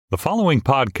The following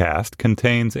podcast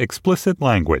contains explicit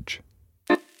language.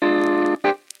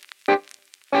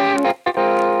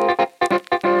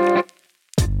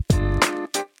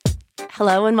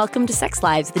 Hello and welcome to Sex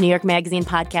Lives, the New York Magazine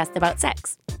podcast about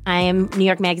sex. I am New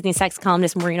York Magazine sex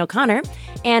columnist Maureen O'Connor,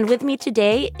 and with me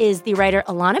today is the writer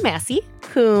Alana Massey,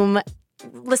 whom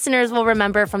listeners will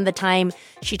remember from the time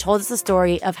she told us the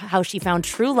story of how she found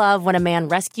true love when a man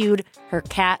rescued her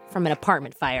cat from an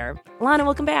apartment fire. Alana,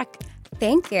 welcome back.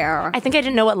 Thank you. I think I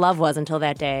didn't know what love was until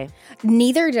that day.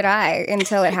 Neither did I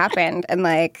until it happened. And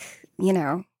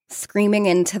screaming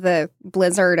into the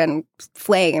blizzard and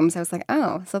flames. I was like,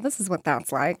 oh, so this is what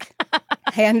that's like.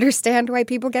 I understand why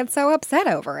people get so upset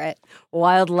over it.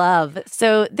 Wild love.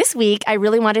 So this week, I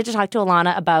really wanted to talk to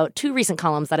Alana about two recent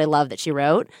columns that I love that she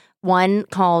wrote. One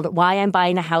called Why I'm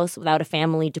Buying a House Without a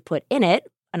Family to Put in It,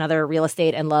 another real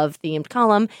estate and love themed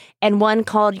column, and one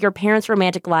called Your Parents'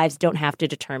 Romantic Lives Don't Have to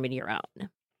Determine Your Own.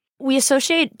 We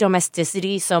associate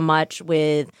domesticity so much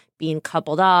with being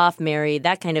coupled off, married,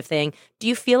 that kind of thing. Do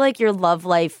you feel like you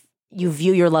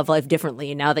view your love life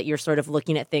differently now that you're sort of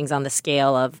looking at things on the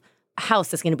scale of a house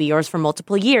that's going to be yours for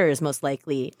multiple years, most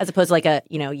likely, as opposed to like a,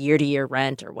 year-to-year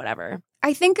rent or whatever?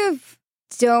 I think of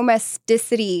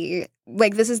domesticity,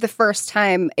 like this is the first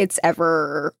time it's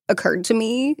ever occurred to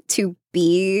me to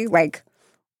be like,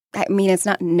 it's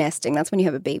not nesting. That's when you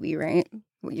have a baby, right?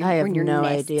 I have no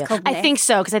idea. I think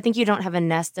so, because I think you don't have a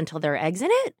nest until there are eggs in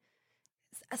it.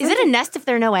 Is it a nest if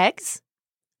there are no eggs?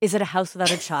 Is it a house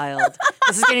without a child?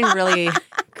 This is getting really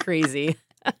crazy.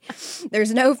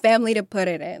 There's no family to put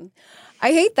it in.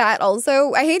 I hate that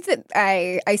also. I hate that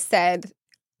I said...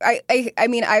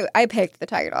 I picked the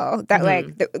title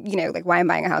that why I'm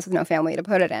buying a house with no family to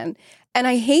put it in. And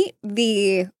I hate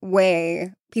the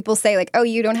way people say like, oh,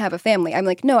 you don't have a family. I'm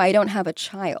like, no, I don't have a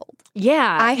child.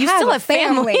 Yeah. You still have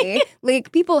family.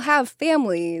 Like people have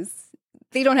families.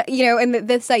 They don't and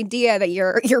this idea that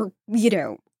you're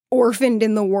orphaned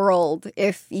in the world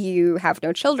if you have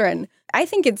no children. I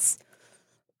think it's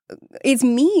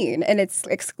mean and it's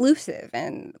exclusive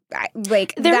and there's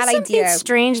that idea. Something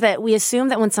strange that we assume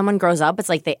that when someone grows up, it's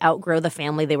like they outgrow the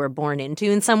family they were born into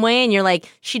in some way. And you're like,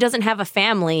 she doesn't have a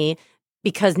family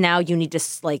because now you need to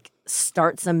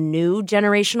start some new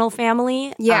generational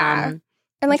family. Yeah.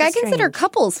 And I consider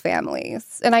couples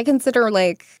families. And I consider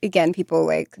again, people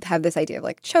have this idea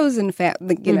of chosen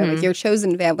family, your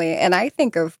chosen family. And I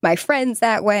think of my friends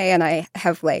that way. And I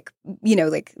have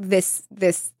this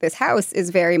house is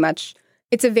very much,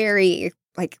 it's a very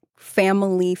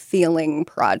family feeling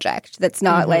project. That's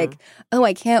not oh,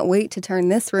 I can't wait to turn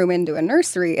this room into a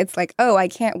nursery. It's oh, I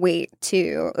can't wait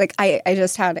to I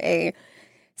just had a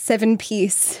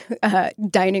 7-piece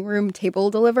dining room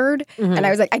table delivered. Mm-hmm. And I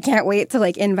was I can't wait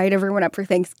to invite everyone up for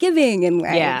Thanksgiving and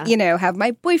have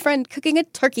my boyfriend cooking a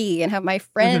turkey and have my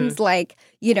friends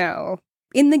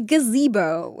in the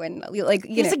gazebo and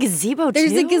there's a gazebo too?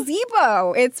 There's a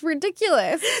gazebo. It's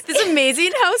ridiculous. It's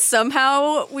amazing how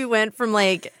somehow we went from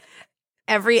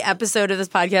every episode of this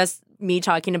podcast me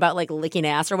talking about licking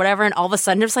ass or whatever, and all of a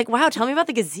sudden it's wow, tell me about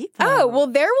the gazebo. Oh, well,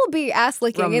 there will be ass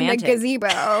licking in the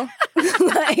gazebo.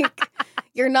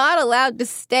 You're not allowed to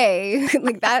stay.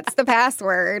 That's the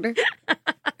password.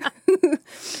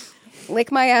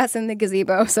 Lick my ass in the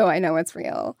gazebo so I know it's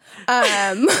real.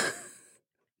 I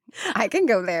can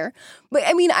go there. But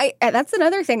that's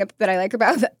another thing that I like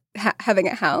about having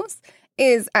a house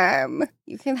is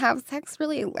you can have sex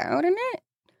really loud in it.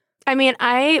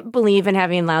 I believe in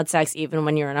having loud sex even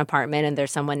when you're in an apartment and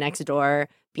there's someone next door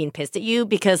being pissed at you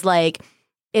because,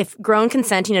 if grown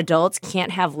consenting adults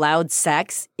can't have loud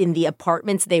sex in the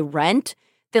apartments they rent,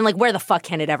 then, where the fuck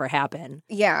can it ever happen?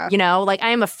 Yeah. I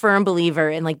am a firm believer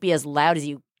in, be as loud as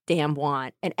you damn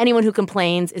want. And anyone who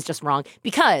complains is just wrong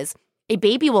because a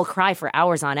baby will cry for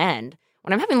hours on end.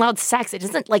 When I'm having loud sex, it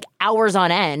isn't hours on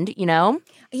end,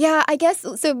 Yeah, I guess.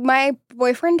 So my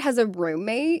boyfriend has a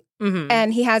roommate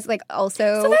and he has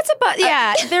also. So that's about,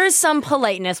 there is some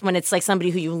politeness when it's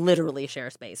somebody who you literally share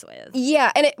space with.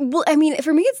 Yeah. And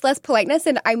for me, it's less politeness.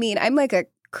 And I'm a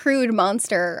crude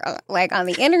monster on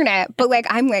the internet, but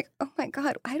I'm oh my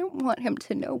God, I don't want him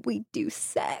to know we do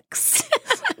sex.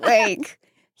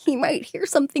 He might hear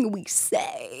something we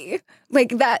say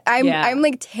that.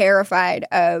 I'm terrified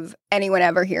of anyone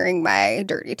ever hearing my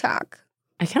dirty talk.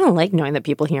 I kind of like knowing that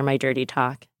people hear my dirty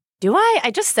talk. Do I?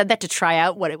 I just said that to try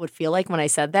out what it would feel like when I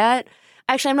said that.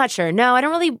 Actually, I'm not sure. No, I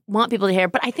don't really want people to hear,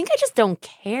 but I think I just don't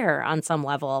care on some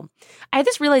level. I had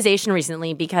this realization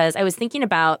recently because I was thinking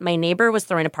about my neighbor was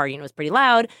throwing a party and it was pretty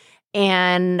loud.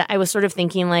 And I was sort of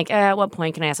thinking at what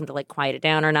point can I ask him to quiet it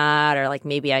down or not? Or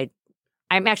maybe I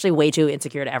I'm actually way too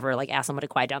insecure to ever like ask someone to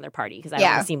quiet down their party because I don't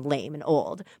want to seem lame and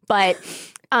old. But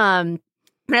I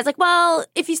was like, well,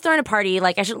 if he's throwing a party,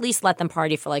 like I should at least let them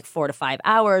party for like 4 to 5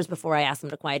 hours before I ask them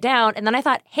to quiet down. And then I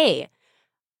thought, hey,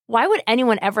 why would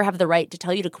anyone ever have the right to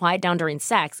tell you to quiet down during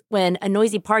sex when a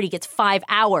noisy party gets 5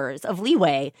 hours of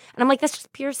leeway? And I'm like, that's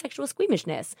just pure sexual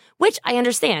squeamishness, which I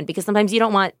understand because sometimes you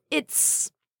don't want it's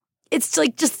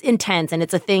like just intense and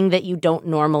it's a thing that you don't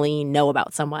normally know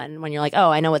about someone when you're like,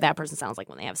 oh, I know what that person sounds like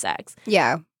when they have sex.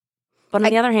 Yeah. But on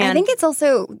the other hand, I think it's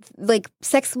also like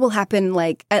sex will happen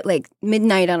like at like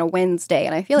midnight on a Wednesday.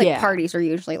 And I feel like parties are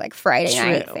usually like Friday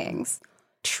night things.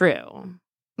 True.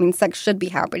 I mean, sex should be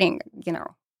happening, you know.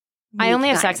 I only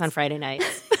have sex on Friday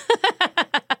nights.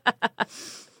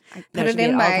 I put it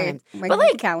in my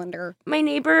calendar. My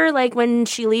neighbor, like when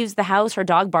she leaves the house, her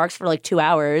dog barks for like 2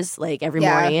 hours, like every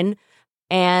morning.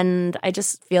 And I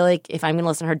just feel like if I'm going to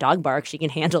listen to her dog bark, she can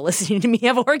handle listening to me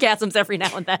have orgasms every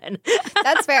now and then.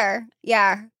 That's fair.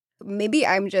 Yeah. Maybe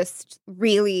I'm just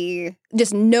really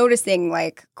just noticing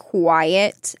like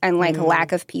quiet and like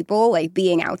lack of people like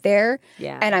being out there.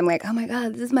 Yeah. And I'm like, oh my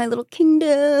God, this is my little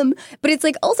kingdom. But it's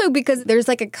like also because there's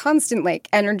like a constant like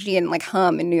energy and like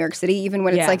hum in New York City, even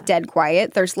when it's like dead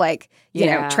quiet. There's like, you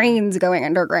know, trains going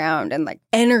underground and like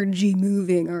energy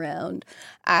moving around.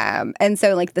 And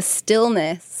so like the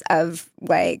stillness of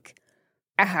like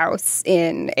a house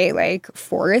in a like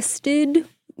forested,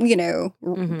 you know,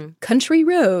 country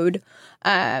road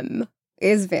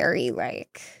is very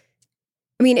like,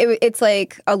 I mean, it's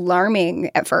like alarming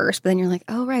at first, but then you're like,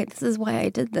 oh, right, this is why I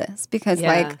did this. Because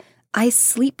like I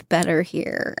sleep better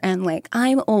here and like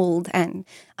I'm old and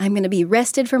I'm going to be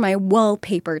rested for my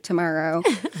wallpaper tomorrow.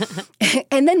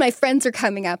 And then my friends are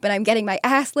coming up and I'm getting my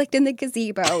ass licked in the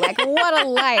gazebo. Like, what a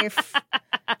life.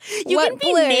 You can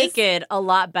be naked a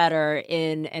lot better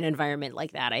in an environment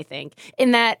like that, I think.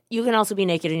 In that you can also be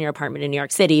naked in your apartment in New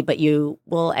York City, but you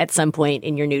will at some point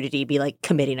in your nudity be like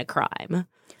committing a crime.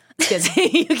 Because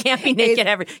you can't be naked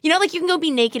ever. You know, like you can go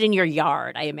be naked in your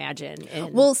yard, I imagine.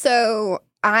 Well, so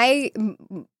I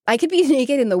could be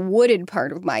naked in the wooded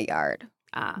part of my yard.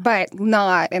 But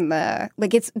not in the,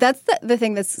 like, that's the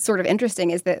thing that's sort of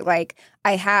interesting is that, like,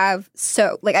 I have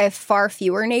far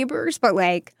fewer neighbors, but,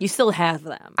 like. You still have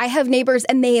them. I have neighbors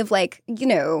and they have, like, you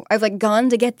know, I've, like, gone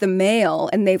to get the mail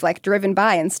and they've, like, driven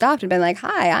by and stopped and been like,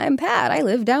 hi, I'm Pat. I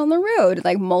live down the road.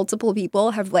 Like, multiple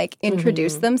people have, like,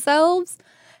 introduced themselves.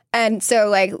 And so,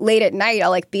 like, late at night, I'll,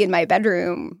 like, be in my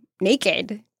bedroom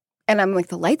naked and I'm, like,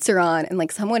 the lights are on and,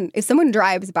 like, if someone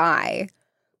drives by,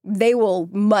 they will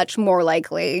much more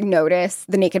likely notice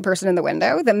the naked person in the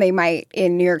window than they might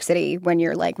in New York City when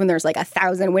there's like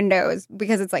 1,000 windows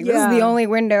because it's like, this is the only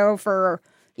window for,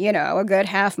 you know, a good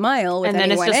half mile with and then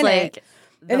anyone it's just in like, it.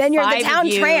 And then you're the town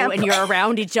tramp. And you're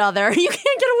around each other. You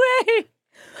can't get away.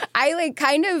 I like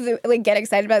kind of like get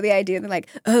excited about the idea that like,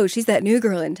 oh, she's that new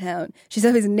girl in town. She's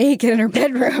always naked in her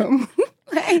bedroom.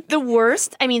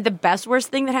 The best worst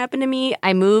thing that happened to me,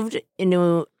 I moved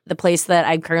into the place that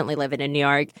I currently live in New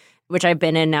York, which I've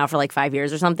been in now for like 5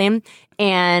 years or something.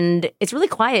 And it's really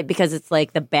quiet because it's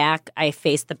like I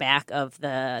face the back of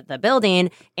the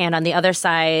building. And on the other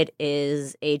side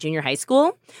is a junior high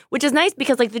school, which is nice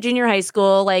because like the junior high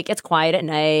school, like it's quiet at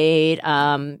night.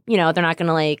 You know, they're not going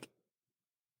to like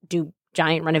do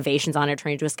giant renovations on it,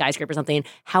 turn into a skyscraper or something.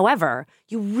 However,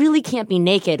 you really can't be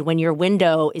naked when your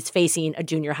window is facing a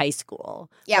junior high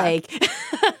school. Yeah. Like,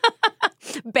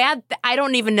 I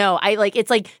don't even know. It's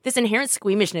like this inherent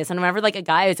squeamishness. And whenever like a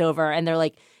guy is over and they're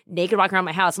like naked walking around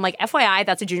my house, I'm like, FYI,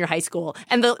 that's a junior high school.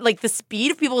 And the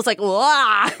speed of people is like,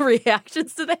 wah,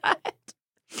 reactions to that.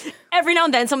 Every now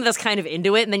and then, someone that's kind of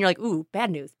into it, and then you're like, "Ooh,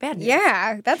 bad news, bad news."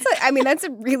 Yeah, that's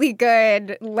a really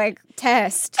good like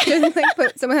test to like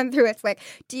put someone through. It's like,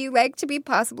 do you like to be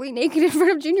possibly naked in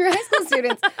front of junior high school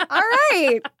students? All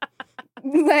right,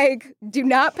 like, do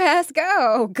not pass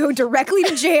go. Go directly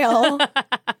to jail.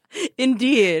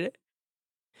 Indeed.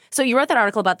 So you wrote that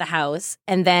article about the house,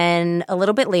 and then a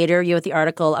little bit later, you wrote the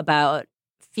article about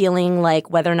feeling like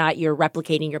whether or not you're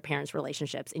replicating your parents'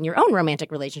 relationships in your own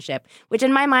romantic relationship, which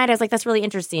in my mind, I was like, that's really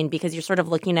interesting because you're sort of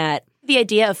looking at the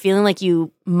idea of feeling like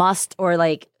you must or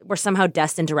like we're somehow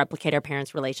destined to replicate our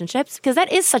parents' relationships because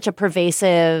that is such a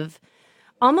pervasive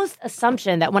almost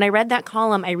assumption that when I read that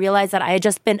column, I realized that I had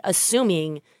just been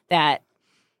assuming that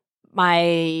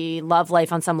my love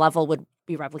life on some level would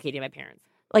be replicating my parents.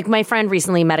 Like, my friend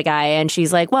recently met a guy, and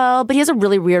she's like, well, but he has a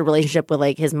really weird relationship with,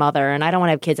 like, his mother, and I don't want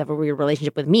to have kids have a weird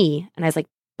relationship with me. And I was like,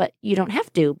 but you don't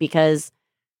have to because,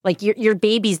 like, your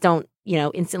babies don't, you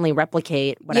know, instantly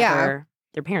replicate whatever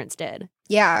their parents did.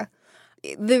 Yeah.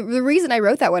 the reason I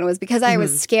wrote that one was because I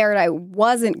was scared I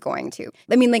wasn't going to.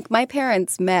 I mean, like, my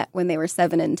parents met when they were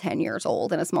 7 and 10 years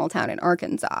old in a small town in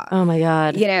Arkansas. Oh, my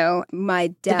God. You know, my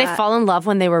dad... Did they fall in love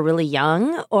when they were really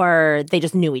young, or they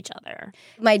just knew each other?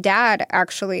 My dad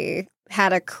actually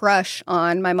had a crush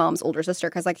on my mom's older sister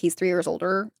because, like, he's 3 years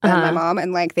older than my mom,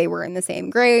 and, like, they were in the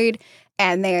same grade.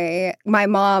 And my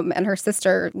mom and her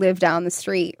sister lived down the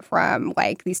street from,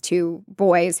 like, these two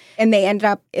boys. And they ended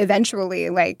up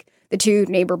eventually, like, the two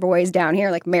neighbor boys down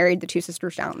here, like, married the two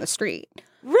sisters down the street.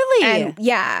 Really? And,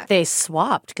 yeah. They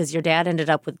swapped because your dad ended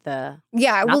up with the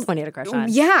not one he had a crush on.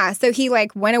 Yeah. So he,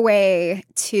 like, went away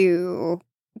to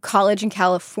college in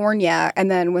California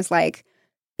and then was, like,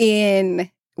 in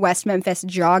West Memphis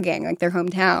jogging, like, their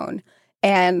hometown.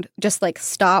 And just, like,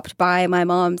 stopped by my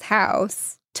mom's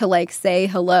house to, like, say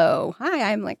hello.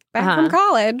 Hi, I'm, like, back from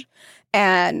college.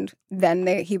 And then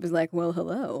he was like, well,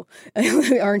 hello.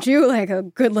 Aren't you, like, a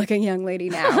good-looking young lady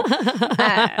now?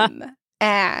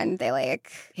 And they,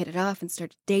 like, hit it off and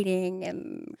started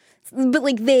dating. But,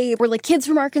 like, they were, like, kids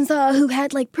from Arkansas who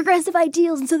had, like, progressive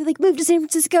ideals. And so they, like, moved to San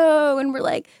Francisco and were,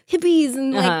 like, hippies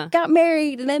and, like, got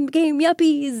married and then became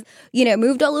yuppies. You know,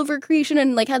 moved all over creation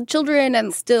and, like, had children.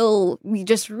 And still, we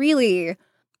just really...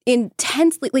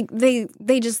 intensely, like,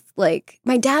 they just, like,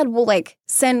 my dad will, like,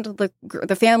 send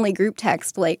the family group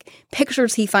text, like,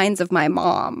 pictures he finds of my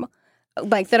mom,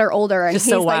 like, that are older, and just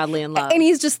he's so like, wildly in love, and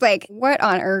he's just like, what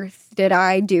on earth did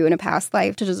I do in a past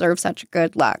life to deserve such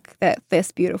good luck that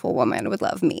this beautiful woman would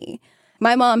love me?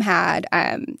 My mom had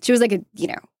she was like a, you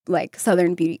know, like,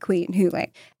 Southern beauty queen who,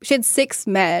 like, she had 6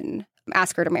 men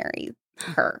ask her to marry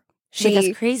her.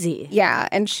 That's crazy. Yeah,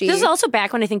 and this is also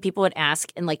back when I think people would ask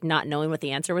and, like, not knowing what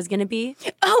the answer was going to be.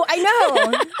 Oh, I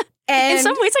know. And in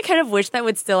some ways, I kind of wish that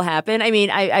would still happen. I mean,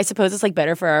 I suppose it's, like,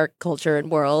 better for our culture and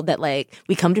world that, like,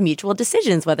 we come to mutual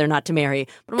decisions whether or not to marry.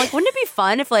 But I'm like, wouldn't it be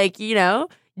fun if, like, you know,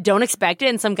 don't expect it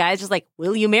and some guy's just like,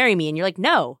 will you marry me? And you're like,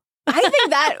 no. I think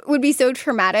that would be so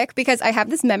traumatic because I have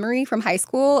this memory from high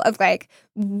school of, like,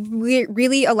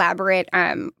 really elaborate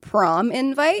prom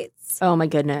invites. Oh, my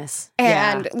goodness.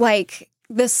 And, like,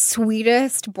 the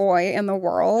sweetest boy in the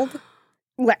world,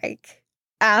 like,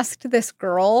 asked this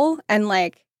girl and,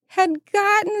 like, had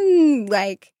gotten,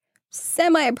 like,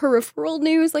 semi-peripheral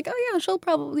news, like, oh, yeah, she'll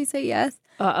probably say yes.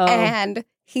 Uh-oh. And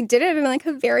he did it in, like,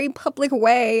 a very public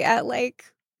way at, like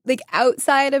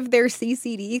outside of their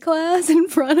CCD class in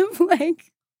front of,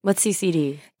 like... What's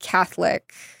CCD?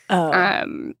 Catholic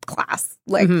class.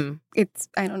 Like, it's,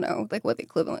 I don't know, like, what the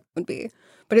equivalent would be.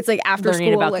 But it's, like, after learning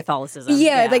school. About like, Catholicism.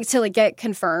 Yeah, like, to, like, get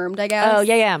confirmed, I guess. Oh,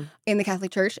 yeah. In the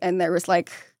Catholic Church. And there was, like,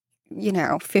 you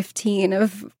know, 15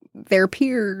 of their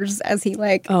peers as he,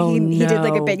 like, he did,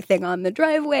 like, a big thing on the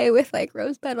driveway with, like,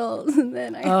 rose petals. And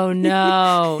then oh,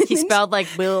 no. He spelled, like,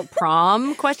 will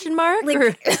prom, question mark?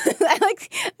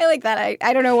 Like, I like that.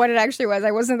 I don't know what it actually was.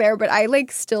 I wasn't there, but I, like,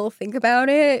 still think about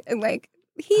it. And, like,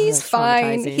 he's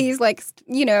fine. He's, like,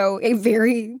 you know, a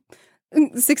very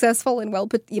successful and well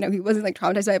put, you know, he wasn't, like,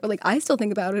 traumatized by it, but, like, I still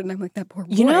think about it and I'm like, that poor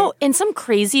boy. You know, in some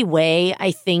crazy way,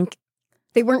 I think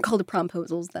they weren't called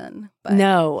promposals then. But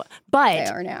no, but they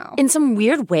are now. In some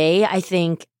weird way, I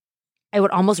think I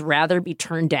would almost rather be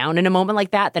turned down in a moment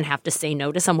like that than have to say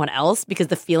no to someone else, because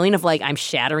the feeling of, like, I'm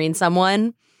shattering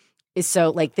someone is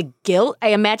so, like, the guilt. I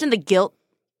imagine the guilt,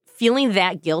 feeling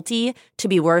that guilty to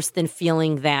be worse than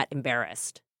feeling that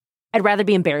embarrassed. I'd rather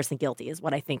be embarrassed than guilty is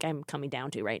what I think I'm coming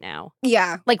down to right now.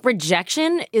 Yeah. Like,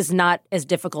 rejection is not as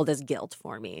difficult as guilt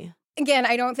for me. Again,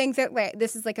 I don't think that, like,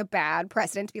 this is, like, a bad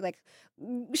precedent to be like,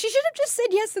 she should have just said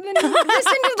yes and then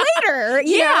rescinded later.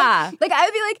 You know? Like, I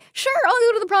would be like, sure, I'll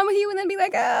go to the prom with you, and then be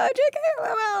like, oh, JK,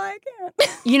 well, I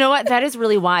can't. You know what? That is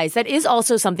really wise. That is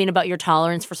also something about your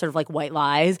tolerance for sort of, like, white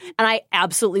lies. And I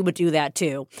absolutely would do that,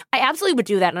 too. I absolutely would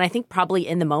do that. And I think probably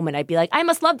in the moment, I'd be like, I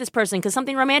must love this person because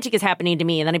something romantic is happening to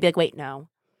me. And then I'd be like, wait, no.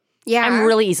 Yeah. I'm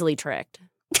really easily tricked.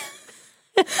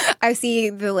 I see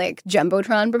the, like,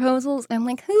 Jumbotron proposals, and I'm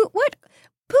like, who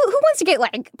wants to get,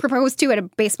 like, proposed to at a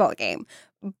baseball game?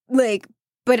 Like,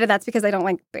 but that's because I don't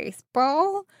like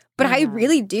baseball. But I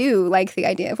really do like the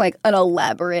idea of, like, an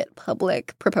elaborate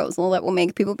public proposal that will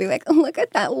make people be like, oh, look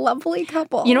at that lovely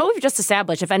couple. You know what we've just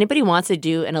established? If anybody wants to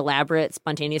do an elaborate,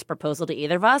 spontaneous proposal to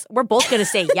either of us, we're both going to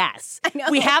say yes. I know.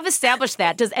 We have established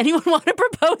that. Does anyone want to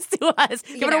propose to us?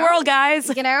 Give it a whirl, guys.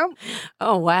 You know?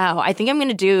 Oh, wow. I think I'm going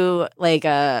to do, like,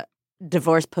 a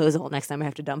divorce posal next time I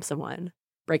have to dump someone.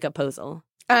 Breakup posal.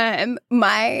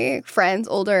 My friend's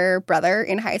older brother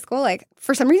in high school, like,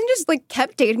 for some reason just, like,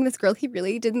 kept dating this girl he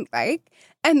really didn't like.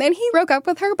 And then he broke up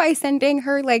with her by sending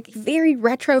her, like, very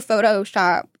retro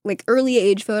Photoshop like early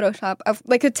age Photoshop of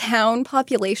like a town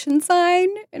population sign,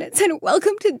 and it said,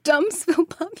 "Welcome to Dumpsville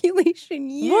Population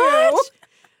U." What?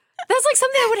 That's like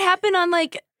something that would happen on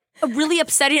like a really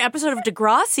upsetting episode of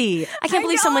Degrassi. I can't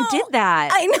believe someone did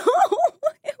that. I know.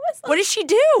 It was what did she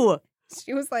do?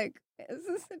 She was like, "Is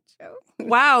this a joke?"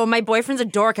 Wow, my boyfriend's a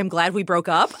dork. I'm glad we broke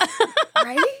up.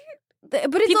 Right? But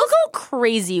it's People go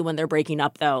crazy when they're breaking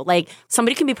up, though. Like,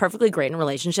 somebody can be perfectly great in a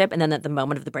relationship, and then at the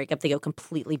moment of the breakup, they go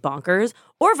completely bonkers.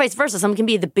 Or vice versa. Someone can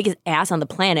be the biggest ass on the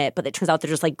planet, but it turns out they're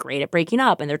just, like, great at breaking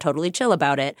up, and they're totally chill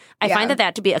about it. I find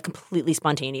that to be a completely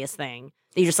spontaneous thing.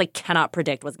 That you just, like, cannot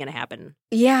predict what's going to happen.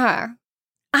 Yeah.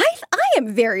 I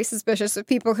am very suspicious of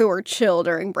people who are chill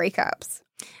during breakups.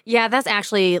 Yeah, that's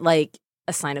actually, like,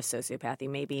 a sign of sociopathy,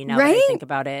 maybe, now that I think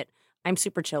about it. I'm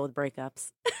super chill with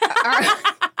breakups.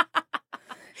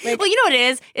 Like, well, you know what it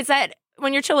is? It's that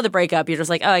when you're chill with a breakup, you're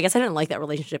just like, oh, I guess I didn't like that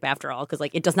relationship after all, because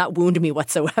like it does not wound me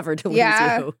whatsoever to lose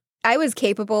you. I was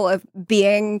capable of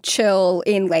being chill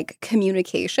in like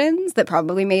communications that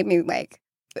probably made me like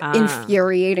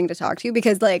infuriating to talk to,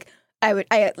 because like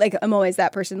I'm always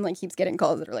that person like keeps getting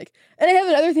calls that are like, and I have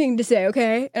another thing to say,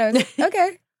 okay? And I was like,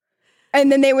 okay.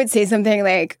 And then they would say something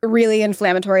like really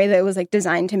inflammatory that was like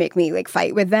designed to make me like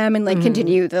fight with them and like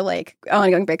continue the like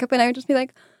ongoing breakup, and I would just be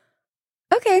like,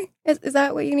 okay, is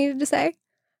that what you needed to say?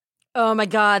 Oh my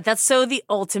God, that's so the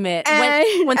ultimate.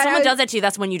 When someone does that to you,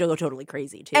 that's when you go totally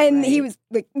crazy too. And right? he was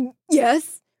like,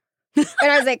 yes. And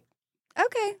I was like,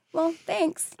 okay, well,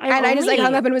 thanks. I just like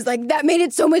hung up and was like, that made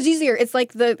it so much easier. It's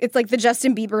like the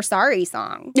Justin Bieber "Sorry"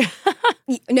 song.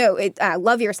 No,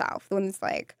 "Love Yourself." The one that's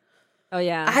like, oh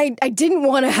yeah, I didn't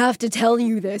want to have to tell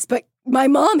you this, but my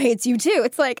mom hates you too.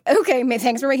 It's like, okay,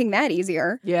 thanks for making that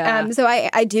easier. Yeah. So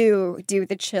I do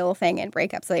the chill thing in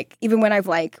breakups. Like even when I've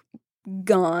like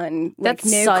gone like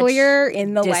that's nuclear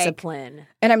in the discipline. Like,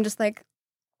 and I'm just like,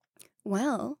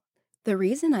 well, the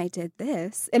reason I did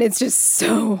this, and it's just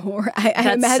so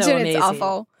I imagine so it's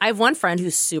awful. I have one friend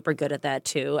who's super good at that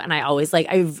too, and I always like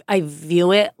I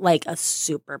view it like a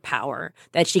superpower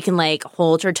that she can like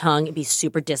hold her tongue and be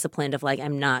super disciplined of like,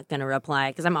 I'm not gonna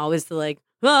reply, because I'm always the like,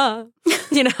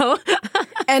 you know.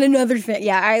 And another thing,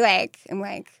 yeah, I'm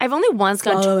like I've only once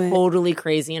gone totally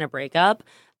crazy in a breakup,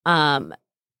 and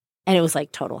it was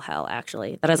like total hell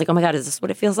actually. That I was like, oh my God, is this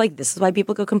what it feels like? This is why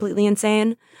people go completely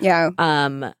insane. Yeah.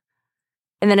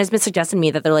 And then it's been suggested to me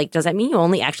that they're like, does that mean you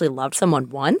only actually loved someone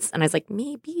once? And I was like,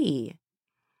 maybe.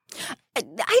 I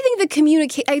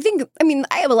think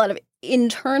I have a lot of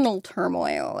internal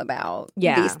turmoil about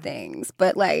these things,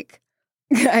 but like,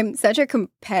 I'm such a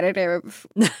competitive.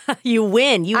 You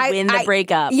win the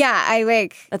breakup. Yeah, I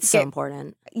like. That's so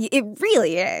important. It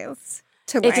really is.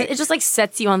 It just like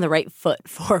sets you on the right foot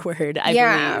forward.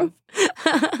 I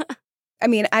believe. I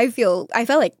mean, I felt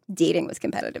like dating was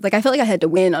competitive. Like I felt like I had to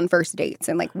win on first dates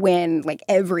and like win like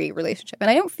every relationship, and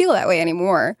I don't feel that way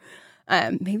anymore.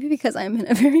 Maybe because I'm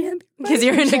in a very happy because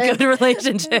you're in a good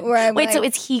relationship. Wait, like, so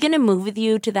is he going to move with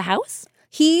you to the house?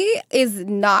 He is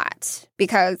not,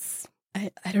 because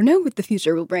I don't know what the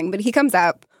future will bring. But he comes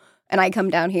up, and I come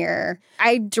down here.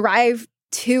 I drive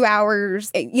 2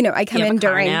 hours. You know, I come in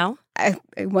during. Now?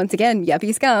 Once again,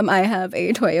 yuppie scum. I have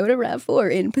a Toyota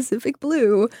RAV4 in Pacific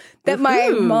Blue that my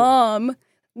mom,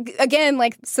 again,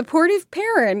 like supportive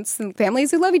parents and families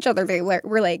who love each other, they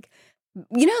were like,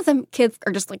 you know, some kids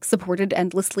are just like supported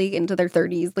endlessly into their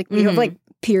 30s. Like we have like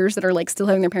peers that are like still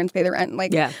having their parents pay their rent.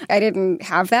 Like I didn't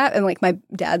have that, and like my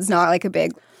dad's not like a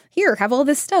big here, have all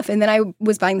this stuff. And then I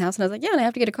was buying the house, and I was like, yeah, and I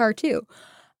have to get a car too.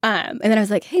 And then I was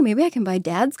like, hey, maybe I can buy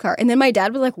Dad's car. And then my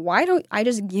dad was like, why don't I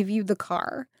just give you the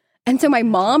car? And so my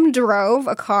mom drove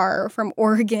a car from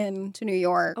Oregon to New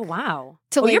York. Oh, wow.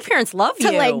 Your parents love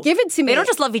you. To, like, give it to me. They don't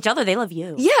just love each other. They love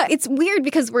you. Yeah, it's weird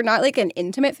because we're not, like, an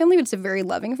intimate family, but it's a very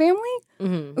loving family.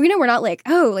 Mm-hmm. You know, we're not like,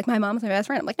 oh, like, my mom's my best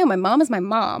friend. I'm like, no, my mom is my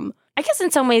mom. I guess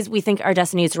in some ways we think our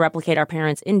destiny is to replicate our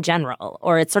parents in general,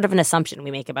 or it's sort of an assumption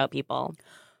we make about people.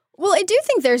 Well, I do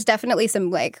think there's definitely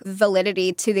some, like,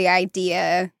 validity to the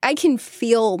idea. I can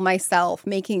feel myself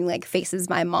making, like, faces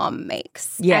my mom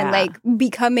makes. Yeah. And, like,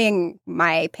 becoming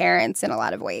my parents in a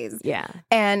lot of ways. Yeah.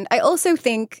 And I also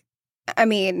think, I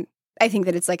think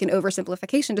that it's, like, an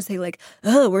oversimplification to say, like,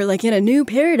 oh, we're, like, in a new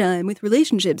paradigm with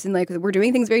relationships and, like, we're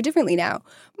doing things very differently now.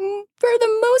 For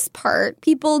the most part,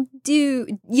 people do,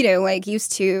 you know, like,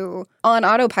 used to, on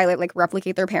autopilot, like,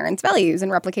 replicate their parents' values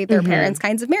and replicate their parents'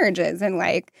 kinds of marriages. And,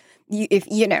 like, you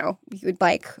would,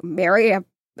 like, marry an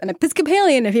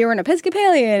Episcopalian if you were an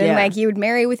Episcopalian. And, like, you would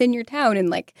marry within your town. And,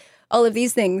 like, all of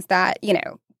these things that, you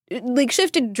know, like,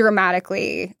 shifted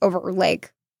dramatically over,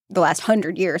 like, the last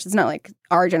 100 years. It's not, like,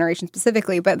 our generation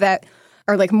specifically, but that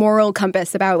our like moral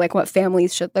compass about like what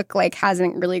families should look like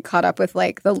hasn't really caught up with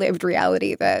like the lived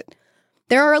reality that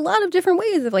there are a lot of different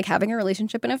ways of like having a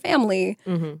relationship in a family.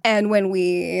 And when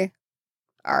we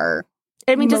are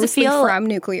does it feel from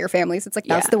nuclear families, it's like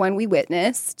that's the one we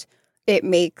witnessed. It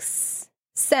makes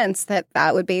sense that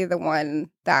that would be the one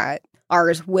that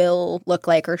ours will look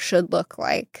like or should look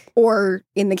like. Or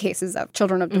in the cases of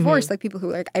children of divorce, like people who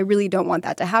are like, I really don't want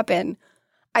that to happen.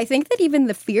 I think that even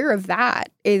the fear of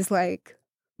that is like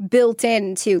built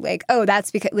into like, oh,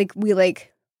 that's because like we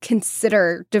like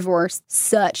consider divorce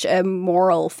such a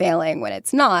moral failing when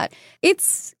it's not.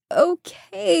 It's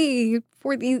okay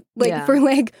for these like for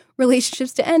like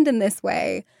relationships to end in this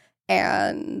way.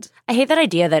 And I hate that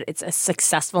idea that it's a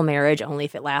successful marriage only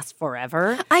if it lasts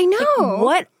forever. I know. Like,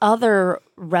 what other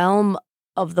realm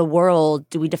of the world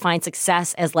do we define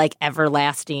success as like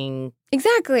everlasting?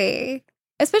 Exactly.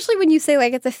 Especially when you say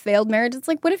like it's a failed marriage, it's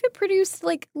like what if it produced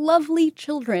like lovely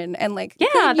children and like good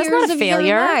that's years not a of failure.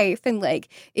 your life and like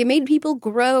it made people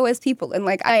grow as people. And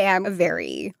like I am a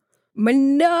very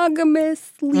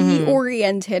monogamously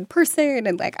oriented person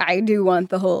and like I do want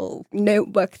the whole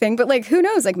Notebook thing, but like who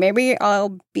knows, like maybe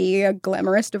I'll be a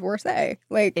glamorous divorcee,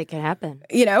 like it can happen,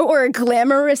 you know, or a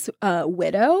glamorous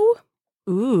widow,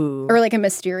 or like a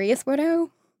mysterious widow,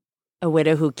 a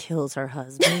widow who kills her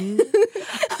husband.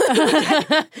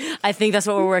 I think that's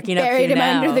what we're working up to now. Buried him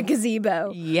under the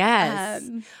gazebo, yes,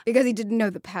 because he didn't know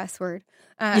the password.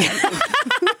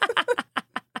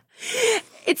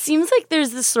 It seems like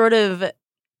there's this sort of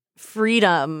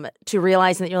freedom to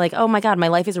realizing that you're like, oh my God, my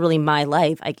life is really my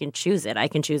life. I can choose it. I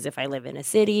can choose if I live in a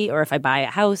city or if I buy a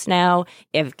house now.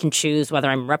 I can choose whether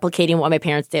I'm replicating what my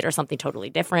parents did or something totally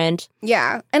different.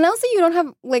 Yeah. And also you don't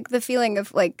have like the feeling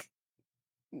of like,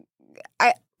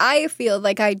 I feel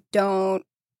like I don't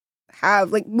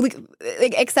have like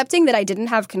accepting that I didn't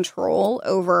have control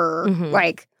over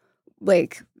like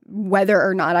whether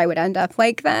or not I would end up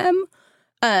like them.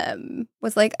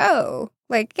 Was like, oh,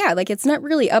 like, yeah, like it's not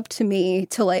really up to me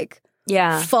to like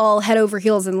fall head over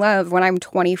heels in love when I'm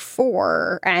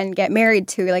 24 and get married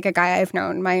to like a guy I've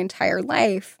known my entire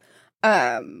life.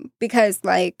 Because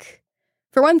like,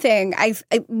 for one thing,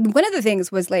 one of the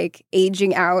things was like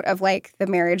aging out of like the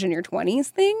marriage in your 20s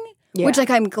thing, which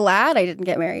like I'm glad I didn't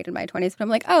get married in my 20s, but I'm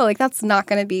like, oh, like that's not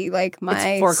going to be like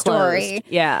my story.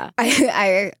 Yeah.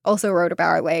 I also wrote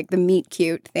about like the meet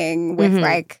cute thing with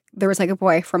like, there was like a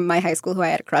boy from my high school who I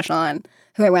had a crush on,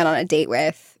 who I went on a date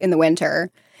with in the winter.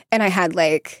 And I had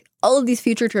like all of these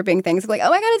future tripping things of like, oh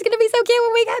my God, it's going to be so cute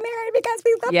when we get married because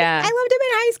we loved him. I loved him in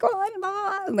high school. And blah,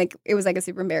 blah. And like, it was like a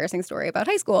super embarrassing story about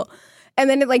high school. And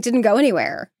then it like didn't go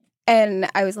anywhere. And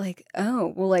I was like,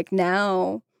 oh, well, like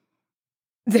now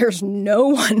there's no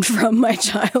one from my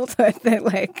childhood that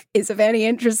like is of any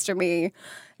interest to me.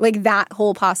 Like that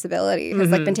whole possibility has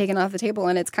like been taken off the table,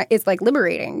 and it's like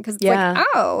liberating because it's like,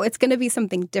 oh, it's going to be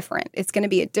something different. It's going to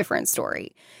be a different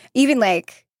story. Even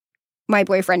like my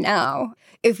boyfriend now,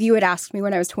 if you had asked me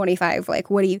when I was 25,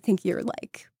 like, what do you think your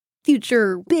like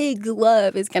future big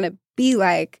love is going to be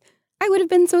like? I would have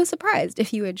been so surprised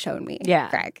if you had shown me,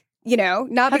 Greg. You know,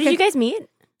 not How because did you guys meet?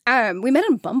 We met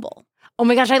on Bumble. Oh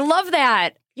my gosh, I love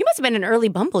that. You must have been an early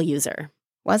Bumble user.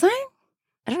 Was I?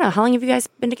 I don't know. How long have you guys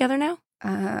been together now?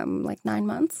 Like 9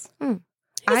 months. I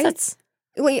was.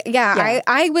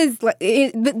 I was.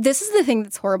 This is the thing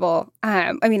that's horrible.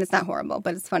 I mean, it's not horrible,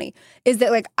 but it's funny. Is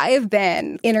that like I have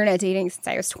been internet dating since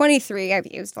I was 23.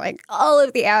 I've used like all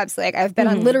of the apps. Like I've been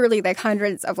on literally like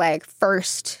hundreds of like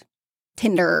first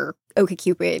Tinder,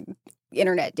 OkCupid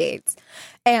internet dates,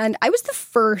 and I was the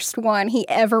first one he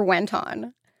ever went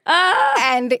on.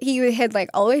 And he had like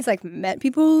always like met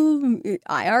people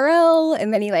IRL,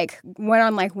 and then he like went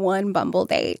on like one Bumble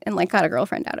date and like got a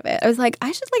girlfriend out of it. I was like,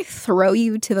 I should like throw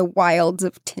you to the wilds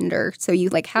of Tinder so you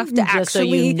like have to just so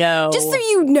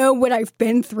you know what I've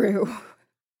been through.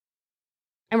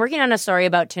 I'm working on a story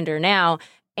about Tinder now,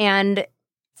 and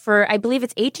for I believe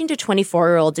it's 18 to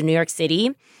 24-year-olds in New York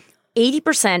City,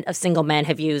 80% of single men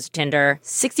have used Tinder.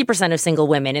 60% of single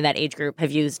women in that age group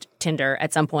have used Tinder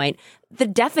at some point. The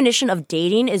definition of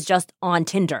dating is just on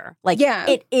Tinder. Like,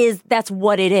 that's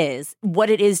what it is. What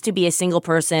it is to be a single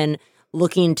person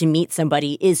looking to meet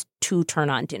somebody is to turn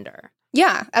on Tinder.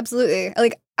 Yeah, absolutely.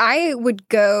 Like, I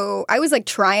was like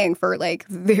trying for like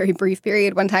very brief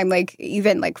period one time, like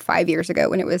even like 5 years ago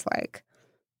when it was like,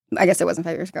 I guess it wasn't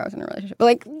 5 years ago, I was in a relationship, but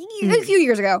like a few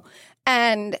years ago.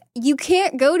 And you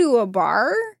can't go to a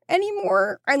bar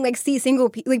anymore and like see single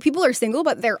people. Like people are single,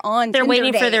 but they're on Tinder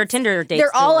waiting dates. for their Tinder dates.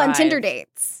 They're all on Tinder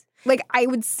dates. Like, I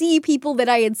would see people that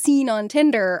I had seen on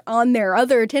Tinder on their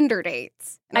other Tinder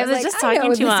dates. And I was like, just I talking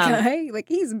know to this guy. Like,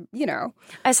 he's, I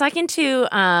was talking to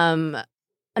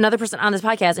another person on this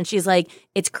podcast, and she's like,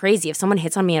 it's crazy. If someone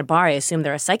hits on me at a bar, I assume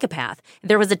they're a psychopath.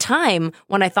 There was a time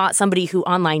when I thought somebody who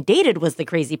online dated was the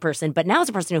crazy person, but now it's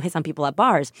a person who hits on people at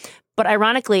bars. But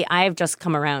ironically, I've just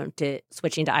come around to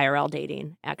switching to IRL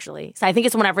dating, actually. So I think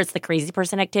it's whenever it's the crazy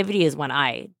person activity is when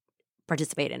I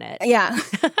participate in it. Yeah.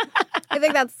 I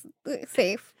think that's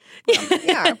safe.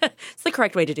 Yeah. It's the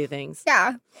correct way to do things.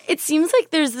 Yeah. It seems like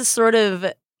there's this sort of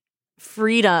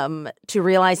freedom to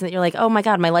realizing that you're like, oh my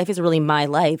God, my life is really my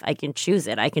life. I can choose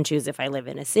it. I can choose if I live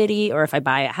in a city or if I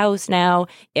buy a house now.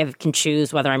 I can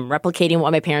choose whether I'm replicating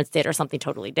what my parents did or something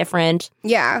totally different.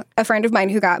 Yeah. A friend of mine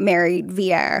who got married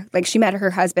via, like, she met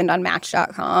her husband on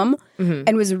Match.com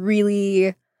and was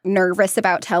really nervous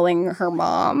about telling her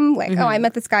mom, like, oh, I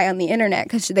met this guy on the internet,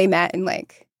 because they met in,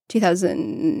 like,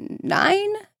 2009.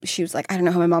 She was like, I don't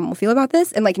know how my mom will feel about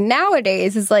this. And like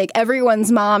nowadays, it's like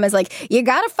everyone's mom is like, you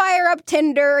gotta fire up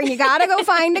Tinder and you gotta go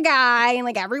find a guy. And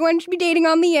like everyone should be dating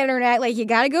on the internet. Like you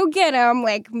gotta go get him.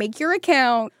 Like make your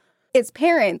account. It's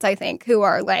parents, I think, who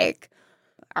are like,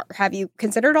 have you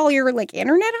considered all your like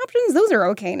internet options? Those are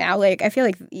okay now. Like I feel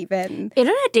like even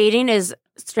internet dating is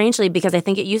strangely, because I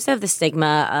think it used to have the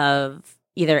stigma of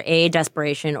either A,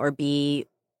 desperation, or B,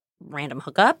 random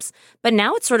hookups. But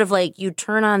now it's sort of like you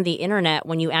turn on the internet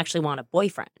when you actually want a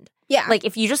boyfriend. Yeah. Like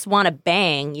if you just want to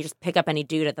bang, you just pick up any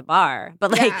dude at the bar. But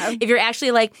like if you're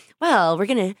actually like, well, we're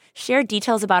going to share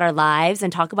details about our lives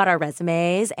and talk about our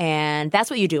resumes, and that's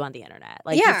what you do on the internet.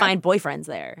 Like you find boyfriends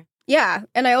there. Yeah.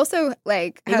 And I also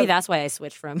like maybe that's why I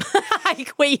switched from I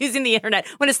quit using the internet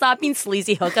when it stopped being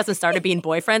sleazy hookups and started being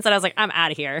boyfriends, and I was like, I'm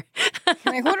out of here.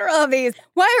 Like, what are all these?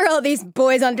 Why are all these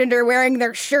boys on Tinder wearing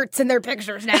their shirts in their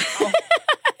pictures now?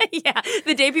 Yeah,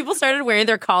 the day people started wearing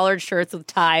their collared shirts with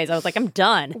ties, I was like, I'm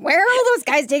done. Where are all those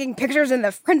guys taking pictures in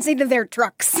the front seat of their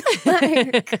trucks?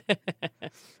 Like,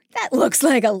 that looks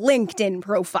like a LinkedIn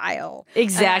profile.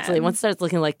 Exactly. Once it starts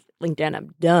looking like LinkedIn,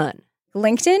 I'm done.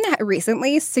 LinkedIn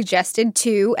recently suggested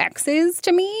 2 exes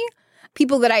to me,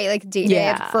 people that I like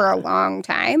dated for a long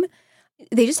time.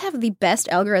 They just have the best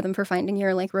algorithm for finding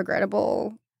your like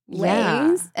regrettable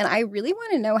ways. And I really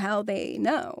want to know how they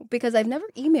know, because I've never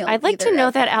emailed. I'd like to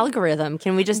know that algorithm.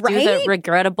 Can we just do the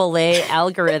regrettable lay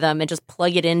algorithm and just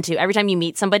plug it into every time you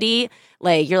meet somebody?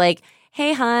 Like you're like,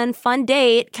 hey, hon, fun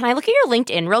date. Can I look at your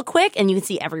LinkedIn real quick? And you can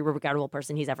see every regrettable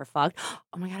person he's ever fucked.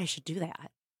 Oh my God, I should do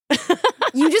that.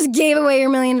 You just gave away your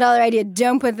 $1 million idea.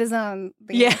 Don't put this on.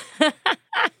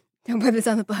 Don't put this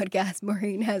on the podcast.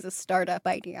 Maureen has a startup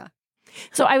idea.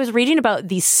 So I was reading about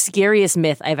the scariest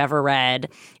myth I've ever read,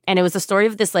 and it was the story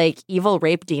of this like evil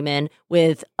rape demon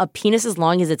with a penis as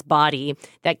long as its body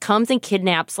that comes and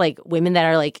kidnaps like women that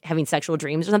are like having sexual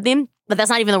dreams or something. But that's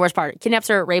not even the worst part. It kidnaps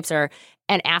her, rapes her,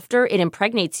 and after it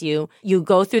impregnates you, you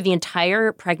go through the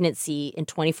entire pregnancy in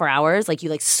 24 hours. Like you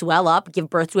like swell up, give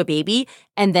birth to a baby,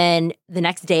 and then the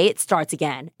next day it starts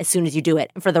again as soon as you do it.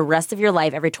 And for the rest of your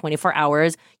life, every 24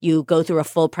 hours, you go through a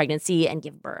full pregnancy and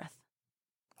give birth.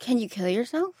 Can you kill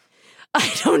yourself?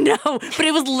 I don't know, but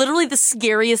it was literally the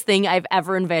scariest thing I've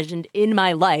ever envisioned in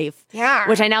my life. Yeah.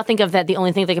 Which I now think of that the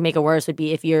only thing that could make it worse would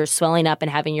be if you're swelling up and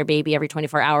having your baby every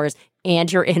 24 hours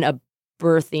and you're in a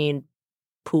birthing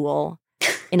pool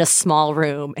in a small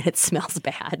room and it smells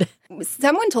bad.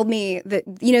 Someone told me that,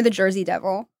 you know, the Jersey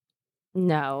Devil?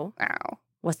 No. Wow.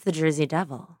 What's the Jersey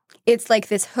Devil? It's like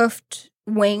this hoofed,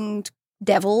 winged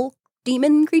devil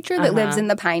demon creature that lives in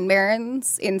the Pine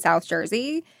Barrens in South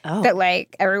Jersey that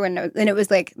like everyone knows. And it was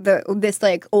like this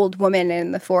like old woman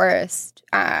in the forest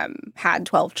had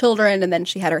 12 children, and then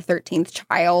she had her 13th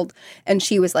child, and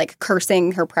she was like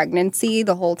cursing her pregnancy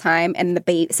the whole time. And the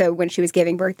baby, so when she was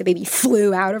giving birth, the baby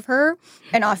flew out of her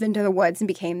and off into the woods and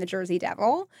became the Jersey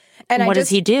Devil. And what does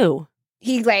he do?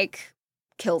 He like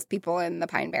kills people in the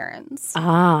Pine Barrens.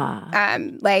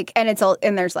 Like, and it's all,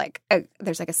 and there's like a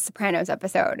Sopranos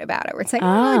episode about it where it's like,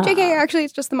 oh, JK, actually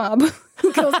it's just the mob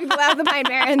who kills people out of the Pine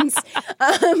Barrens.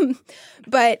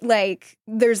 But like,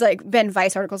 there's like been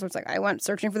Vice articles where it's like, I went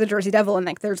searching for the Jersey Devil, and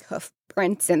like there's hoof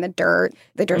prints in the dirt.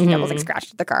 The Jersey Devil's like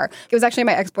scratched at the car. It was actually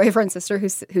my ex-boyfriend's sister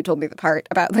who told me the part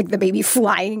about like the baby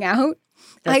flying out.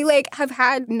 I like have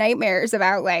had nightmares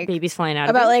about like babies flying out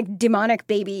about like demonic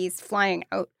babies flying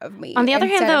out of me. On the other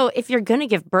hand, though, if you're gonna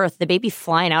give birth, the baby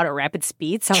flying out at rapid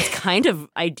speed sounds kind of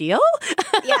ideal.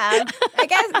 Yeah, I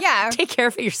guess. Yeah, take care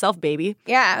of it yourself, baby.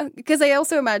 Yeah, because I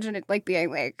also imagine it like being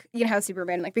like, you know how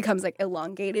Superman like becomes like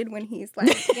elongated when he's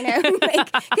like, you know,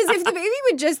 like because if the baby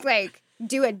would just like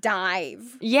do a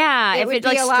dive, if it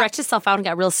like stretched itself out and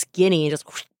got real skinny and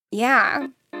just yeah.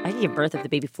 I could give birth if the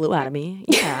baby flew out of me.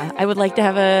 Yeah, I would like to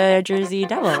have a Jersey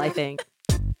Devil, I think.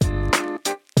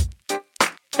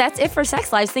 That's it for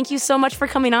Sex Lives. Thank you so much for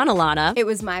coming on, Alana. It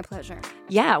was my pleasure.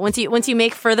 Yeah, once you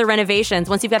make further renovations,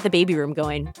 once you've got the baby room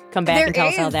going, come back and tell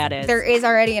us how that is. There is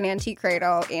already an antique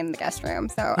cradle in the guest room,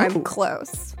 so I'm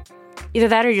close. Either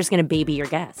that or you're just going to baby your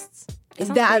guests.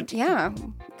 Yeah,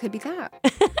 could be that.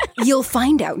 You'll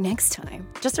find out next time.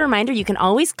 Just a reminder, you can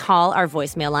always call our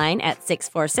voicemail line at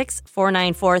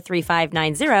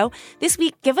 646-494-3590. This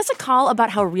week, give us a call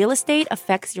about how real estate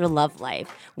affects your love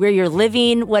life, where you're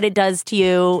living, what it does to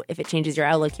you, if it changes your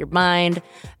outlook, your mind,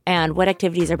 and what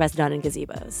activities are best done in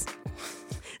gazebos.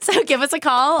 So give us a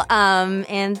call,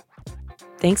 and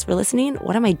thanks for listening.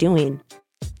 What am I doing?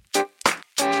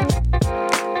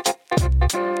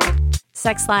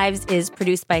 Sex Lives is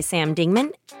produced by Sam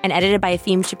Dingman and edited by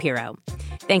Efim Shapiro.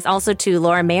 Thanks also to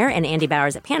Laura Mayer and Andy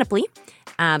Bowers at Panoply.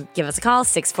 Give us a call,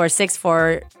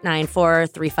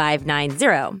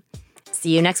 646-494-3590.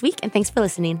 See you next week, and thanks for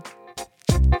listening.